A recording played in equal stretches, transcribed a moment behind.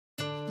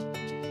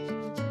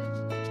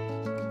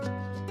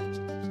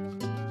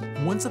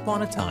Once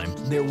upon a time,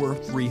 there were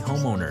three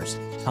homeowners,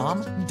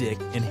 Tom, Dick,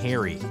 and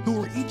Harry, who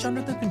were each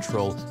under the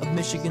control of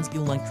Michigan's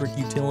electric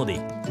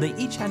utility. They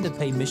each had to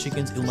pay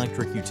Michigan's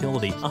electric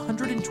utility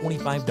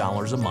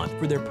 $125 a month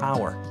for their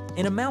power,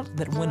 an amount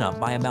that went up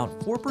by about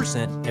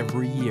 4%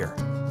 every year.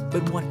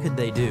 But what could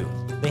they do?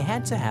 They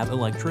had to have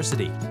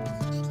electricity.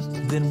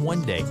 Then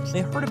one day,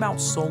 they heard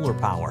about solar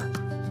power.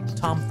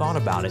 Tom thought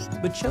about it,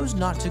 but chose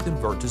not to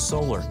convert to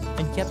solar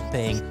and kept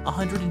paying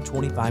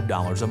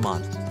 $125 a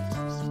month.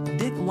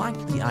 Dick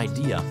liked the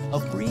idea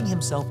of freeing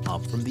himself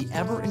up from the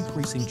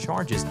ever-increasing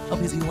charges of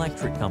his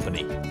electric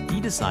company. He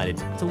decided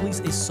to lease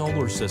a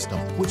solar system,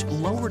 which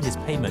lowered his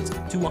payments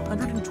to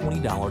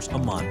 $120 a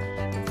month.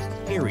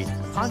 Harry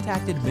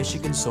contacted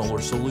Michigan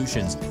Solar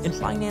Solutions and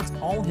financed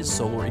all his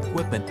solar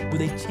equipment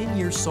with a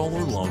 10-year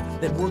solar loan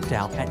that worked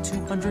out at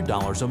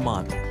 $200 a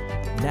month.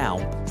 Now,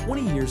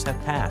 20 years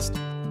have passed.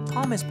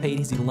 Tom has paid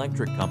his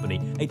electric company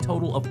a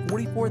total of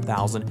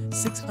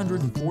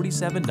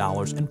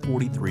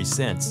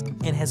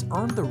 $44,647.43 and has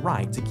earned the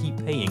right to keep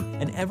paying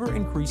an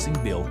ever-increasing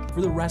bill for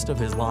the rest of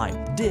his life.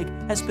 Dick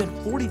has spent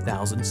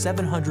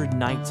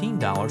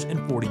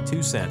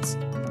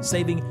 $40,719.42,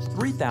 saving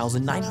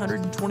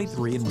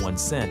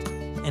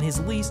 $3,923.01, and his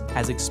lease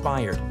has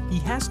expired. He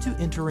has to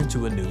enter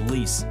into a new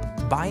lease,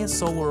 buy a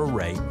solar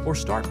array, or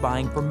start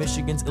buying from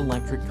Michigan's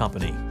electric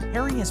company.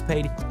 Harry has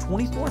paid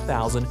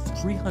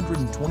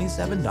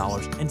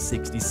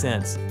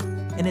 $24,327.60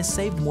 and has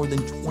saved more than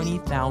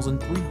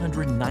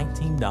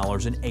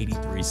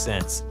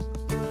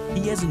 $20,319.83.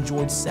 He has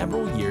enjoyed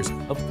several years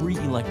of free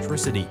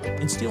electricity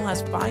and still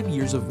has 5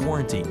 years of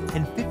warranty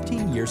and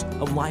 15 years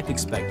of life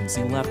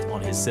expectancy left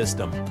on his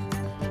system.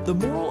 The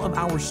moral of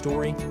our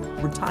story: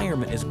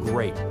 retirement is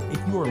great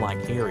if you are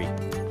like Harry.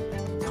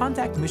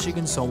 Contact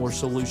Michigan Solar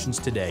Solutions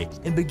today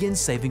and begin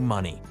saving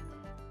money.